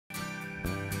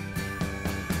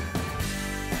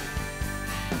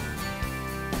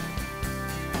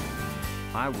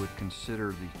I would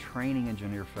consider the training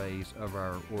engineer phase of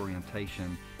our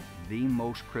orientation the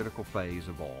most critical phase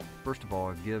of all. First of all,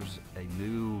 it gives a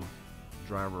new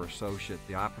driver associate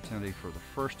the opportunity for the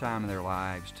first time in their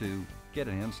lives to get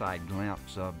an inside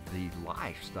glimpse of the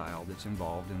lifestyle that's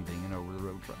involved in being an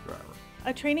over-the-road truck driver.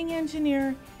 A training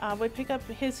engineer would pick up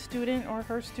his student or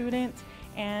her student,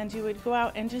 and you would go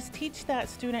out and just teach that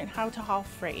student how to haul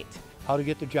freight. How to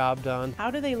get the job done. How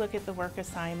do they look at the work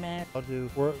assignment? How to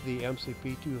work the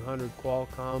MCP 200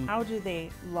 Qualcomm. How do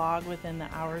they log within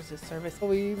the hours of service?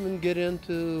 We even get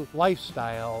into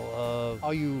lifestyle of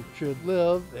how you should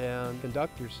live and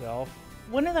conduct yourself.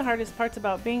 One of the hardest parts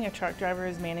about being a truck driver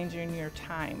is managing your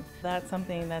time. That's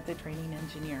something that the training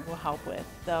engineer will help with.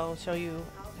 They'll show you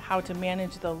how to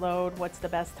manage the load, what's the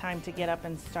best time to get up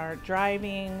and start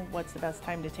driving, what's the best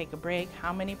time to take a break,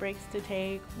 how many breaks to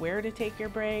take, where to take your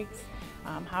breaks,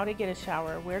 how to get a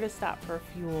shower, where to stop for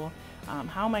fuel,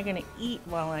 how am I going to eat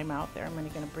while I'm out there. I'm going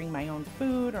to bring my own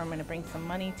food, or I'm going to bring some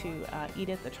money to eat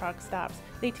at the truck stops.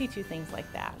 They teach you things like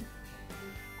that.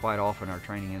 Quite often our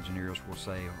training engineers will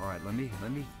say, all right, let me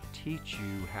teach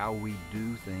you how we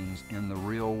do things in the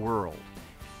real world.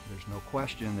 There's no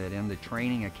question that in the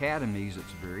training academies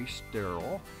it's very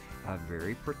sterile,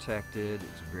 very protected,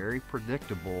 it's very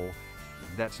predictable.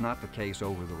 That's not the case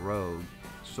over the road.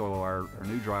 So our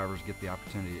new drivers get the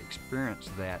opportunity to experience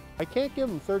that. I can't give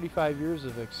them 35 years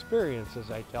of experience,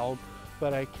 as I tell them,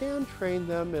 but I can train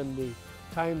them in the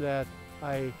time that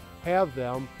I have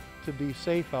them to be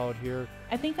safe out here.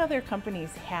 I think other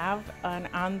companies have an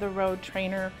on-the-road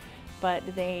trainer, but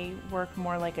they work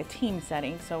more like a team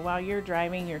setting. So while you're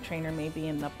driving, your trainer may be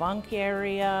in the bunk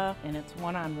area, and it's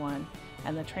one-on-one,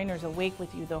 and the trainer's awake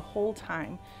with you the whole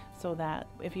time, so that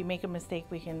if you make a mistake,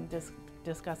 we can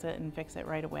discuss it and fix it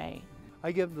right away.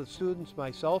 I give the students my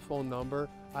cell phone number.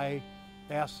 I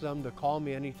ask them to call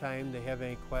me anytime they have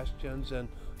any questions, and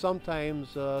sometimes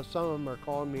some of them are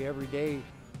calling me every day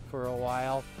for a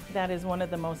while. That is one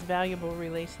of the most valuable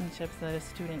relationships that a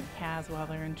student has while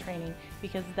they're in training,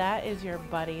 because that is your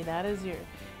buddy,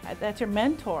 that's your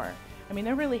mentor. I mean,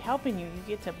 they're really helping you. You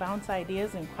get to bounce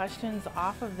ideas and questions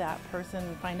off of that person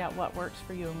and find out what works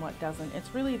for you and what doesn't.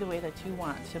 It's really the way that you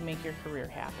want to make your career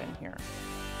happen here.